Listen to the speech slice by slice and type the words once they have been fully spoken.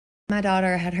My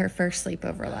daughter had her first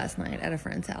sleepover last night at a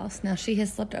friend's house. Now, she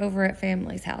has slept over at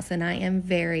family's house, and I am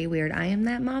very weird. I am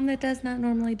that mom that does not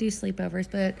normally do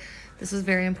sleepovers, but this was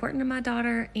very important to my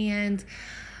daughter, and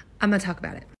I'm going to talk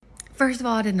about it. First of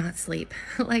all, I did not sleep,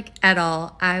 like, at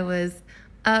all. I was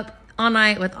up all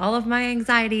night with all of my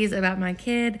anxieties about my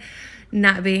kid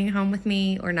not being home with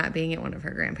me or not being at one of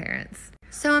her grandparents.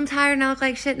 So I'm tired and I look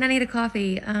like shit and I need a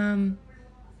coffee.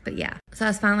 But yeah, so I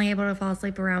was finally able to fall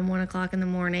asleep around 1 o'clock in the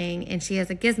morning, and she has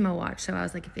a gizmo watch. So I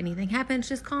was like, if anything happens,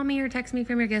 just call me or text me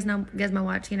from your gizmo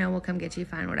watch, you know, we'll come get you,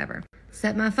 fine, whatever.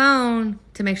 Set my phone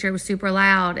to make sure it was super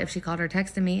loud if she called or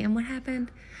texted me. And what happened?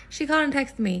 She called and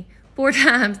texted me 4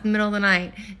 times in the middle of the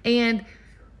night, and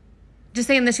just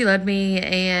saying that she loved me,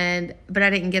 but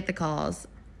I didn't get the calls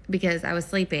because I was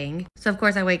sleeping. So of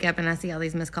course I wake up and I see all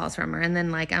these missed calls from her, and then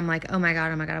like I'm like, oh my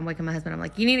god, I'm waking my husband. I'm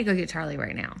like, you need to go get Charlie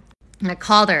right now. And I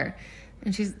called her,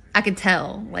 and I could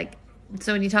tell, like,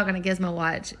 so when you talk on a gizmo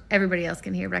watch, everybody else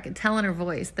can hear, but I could tell in her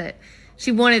voice that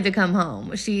she wanted to come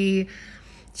home. She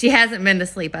hasn't been to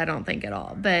sleep, I don't think, at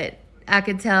all, but I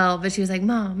could tell. But she was like,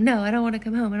 Mom, no, I don't want to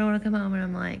come home. I don't want to come home. And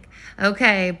I'm like,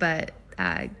 okay, but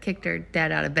I kicked her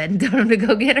dad out of bed and told him to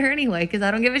go get her anyway, because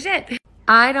I don't give a shit.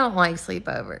 I don't like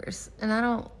sleepovers, and I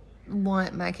don't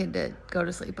want my kid to go to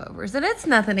sleepovers. And it's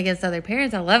nothing against other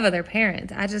parents. I love other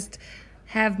parents. I just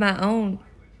have my own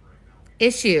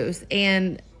issues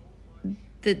and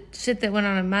the shit that went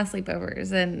on in my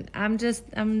sleepovers, and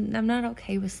I'm not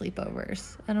okay with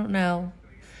sleepovers. I don't know.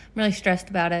 I'm really stressed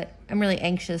about it. I'm really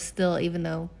anxious still, even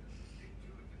though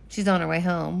she's on her way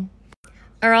home.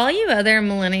 Are all you other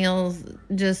millennials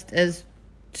just as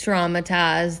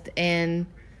traumatized and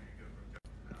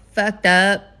fucked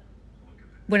up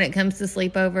when it comes to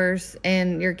sleepovers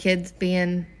and your kids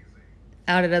being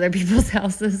out at other people's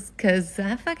houses? Because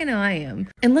I fucking know I am.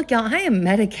 And look, y'all, I am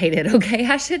medicated, okay?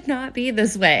 I should not be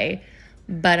this way,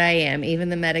 but I am. Even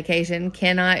the medication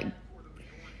cannot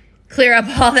clear up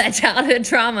all that childhood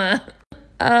trauma.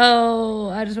 Oh,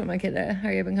 I just want my kid to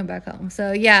hurry up and come back home.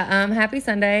 So yeah, happy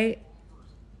Sunday.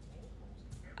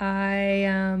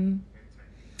 I'm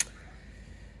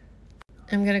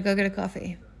gonna go get a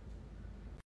coffee.